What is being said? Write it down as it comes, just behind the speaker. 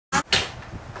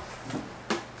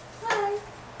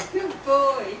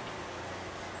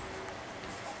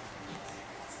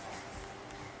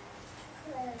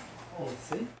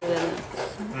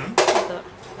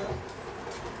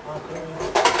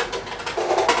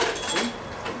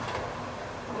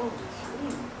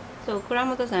そう、倉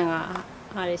本さんが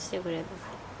あれしてくれた。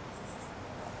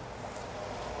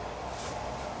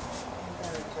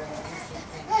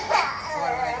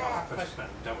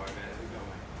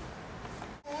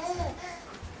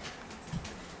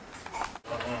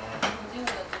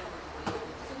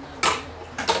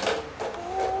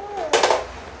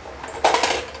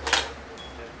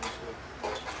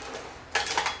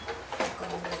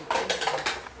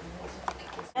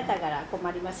だから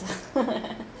困ります。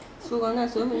しょうがない、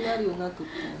そういうふうになるようになっとっ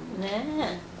た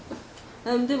ね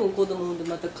え。でも子供産んで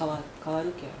また変わる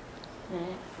けん。ね、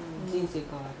人生変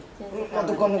わる。あ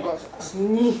とこの子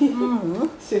に。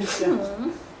先生。も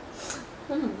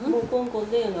うコンコ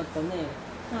ン出るようになったね。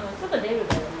ちょっと出る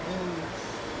けどね。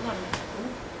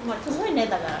まあすごい寝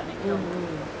だからね。今日も。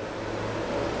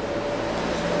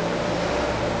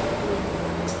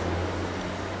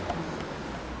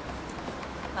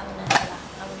危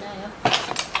ないよ。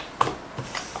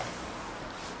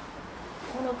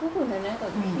この部分でなんか90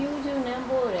年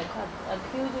坊で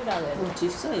90だけど。小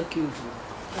さいよ90。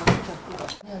100だ。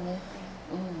ね。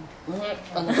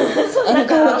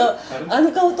あ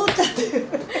の顔取っちゃってる。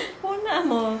こんなん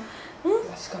もう。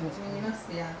しかも見ま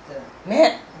すやって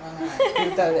ね。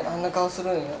言ったらね、あんな顔す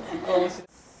るんよ。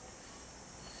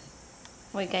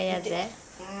もう一回やって。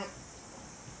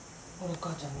ほら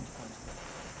母ちゃん見て感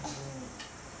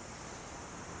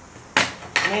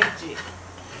じ。ねっち。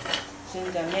死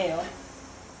んじゃねえよ。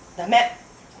ダメ。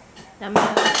ダメ。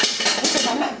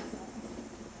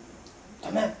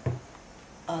ダメ。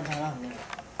あ、ならんね。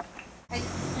はい。は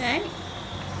い。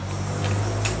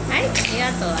はい、ありが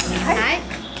とう。はい。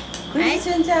クリスチ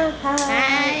ャンちゃん、は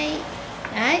い。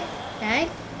はい。はい。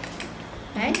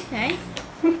はい。はい。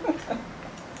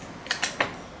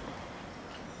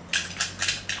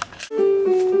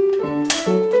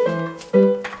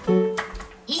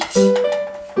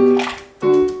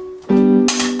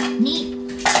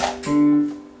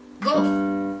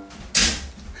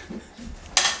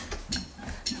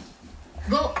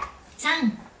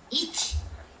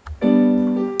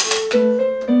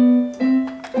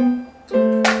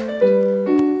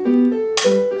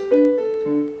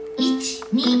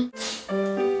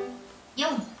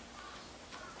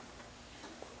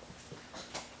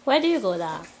Where do you go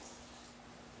there?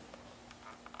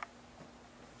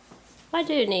 What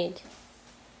do you need?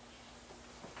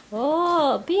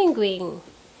 Oh, penguin.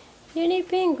 You need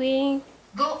penguin.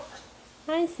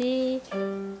 5、I see.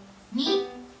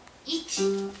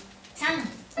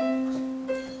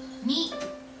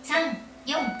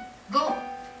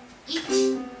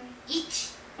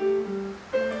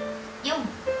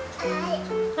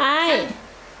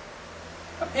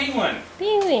 A penguin.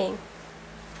 Penguin.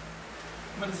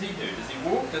 What does he do? Does he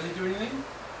walk? Does he do anything?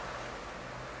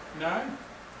 No?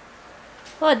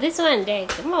 Oh, this one there.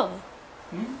 Come on.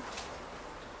 Hmm?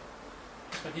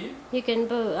 Right here? You can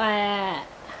put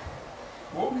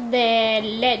Walk? the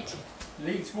leg.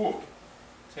 Legs walk.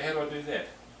 So how do I do that?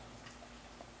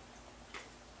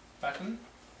 Button?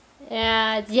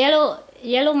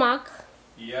 Yellow mark.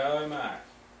 Yellow mark.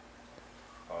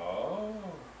 Oh.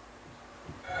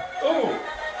 Oh!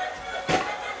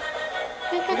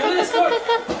 Look at this, look!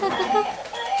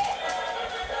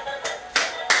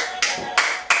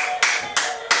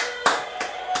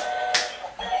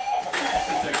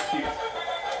 That's so cute.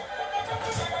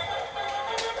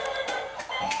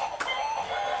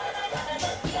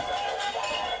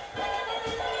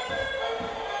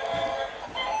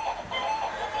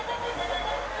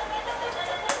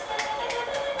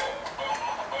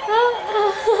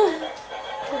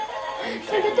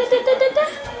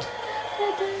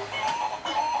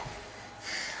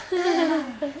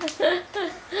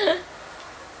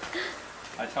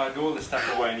 I tied all the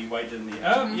stuff away and he waited in the...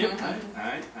 Oh, yep,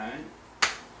 aye.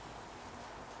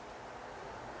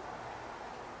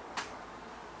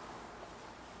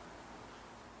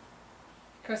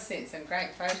 Chris sent some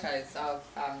great photos of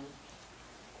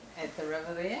at the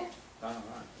river there. Oh, right.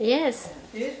 Yes.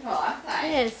 Beautiful, aren't they?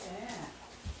 Yes. Yeah.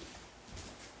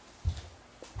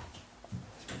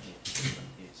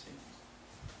 Yeah, see.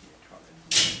 Yeah, try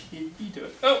that. You do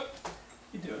it. Oh!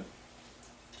 You do it.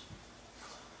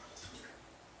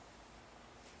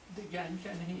 You go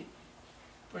in here.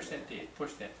 Push that there.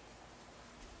 Push that.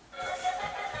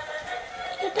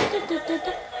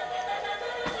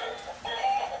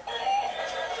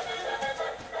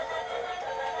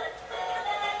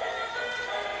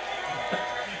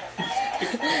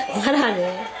 What are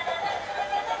they?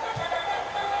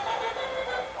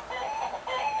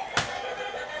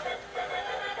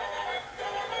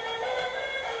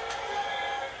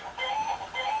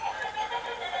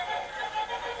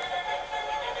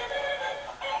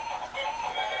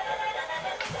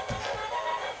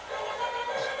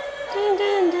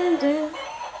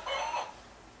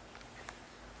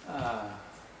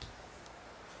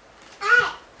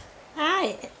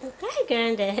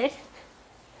 Granddad.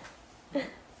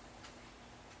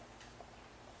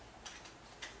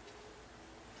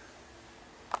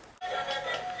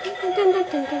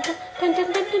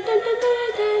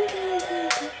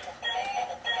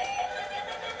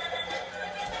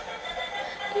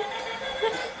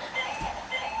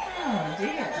 Oh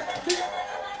dear.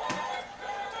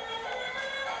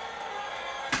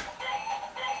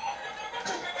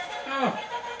 Oh,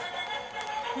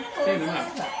 clean them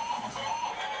up.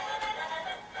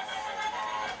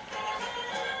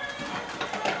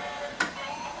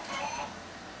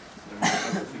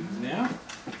 Other things now.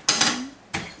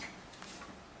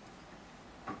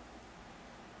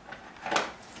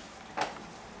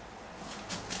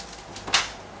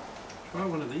 Try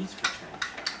one of these for change.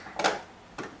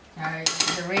 No,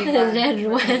 the red The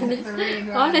one. red one. The red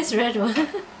one. Oh, that's red one.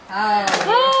 Oh,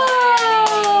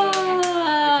 Oh!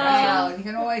 well, you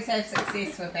can always have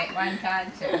success with that one,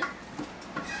 can't you?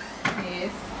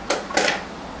 Yes.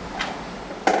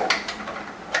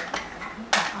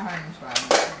 The orange one.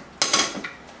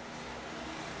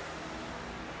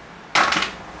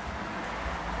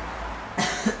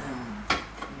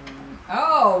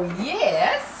 Oh,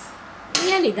 yes!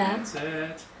 Nearly there. That's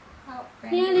it. Help,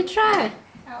 Nearly Granddad. try.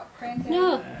 Help, Granddad.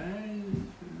 No.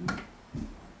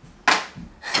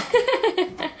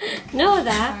 No,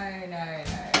 that. No.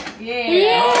 Yeah.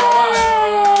 Yeah.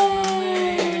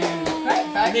 Great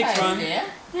photos Next one. there.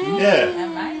 Yeah.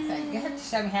 Amazing. You have to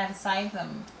show me how to save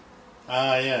them.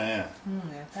 Yeah.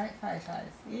 They're great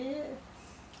photos. Yes.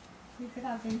 You could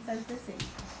have been so busy.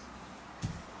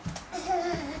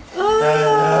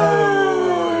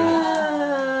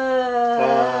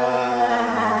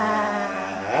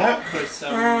 Chris,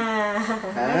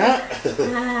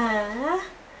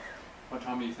 what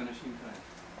time are you finishing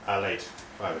today? Late.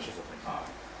 5 or something. Oh.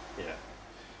 Yeah.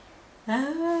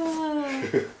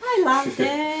 Oh, I love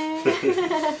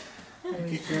that. It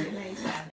was later.